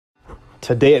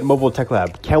Today at Mobile Tech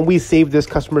Lab, can we save this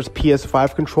customer's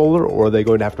PS5 controller, or are they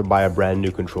going to have to buy a brand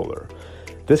new controller?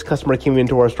 This customer came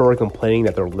into our store complaining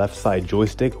that their left side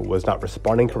joystick was not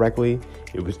responding correctly.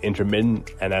 It was intermittent,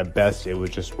 and at best, it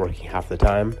was just working half the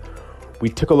time. We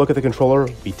took a look at the controller,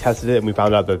 we tested it, and we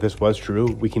found out that this was true.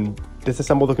 We can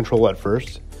disassemble the controller at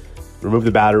first, remove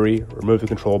the battery, remove the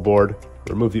control board,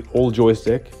 remove the old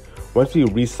joystick. Once we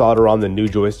resolder on the new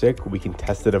joystick, we can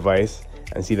test the device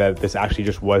and see that this actually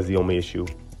just was the only issue.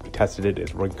 We tested it,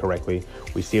 it's working correctly.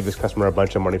 We saved this customer a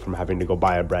bunch of money from having to go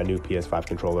buy a brand new PS5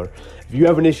 controller. If you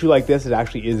have an issue like this, it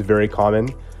actually is very common.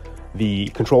 The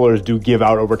controllers do give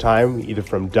out over time, either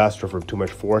from dust or from too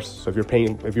much force. So if you're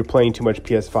playing too much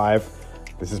PS5,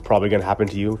 this is probably going to happen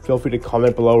to you. Feel free to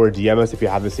comment below or DM us if you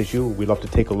have this issue. We'd love to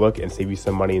take a look and save you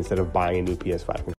some money instead of buying a new PS5 controller.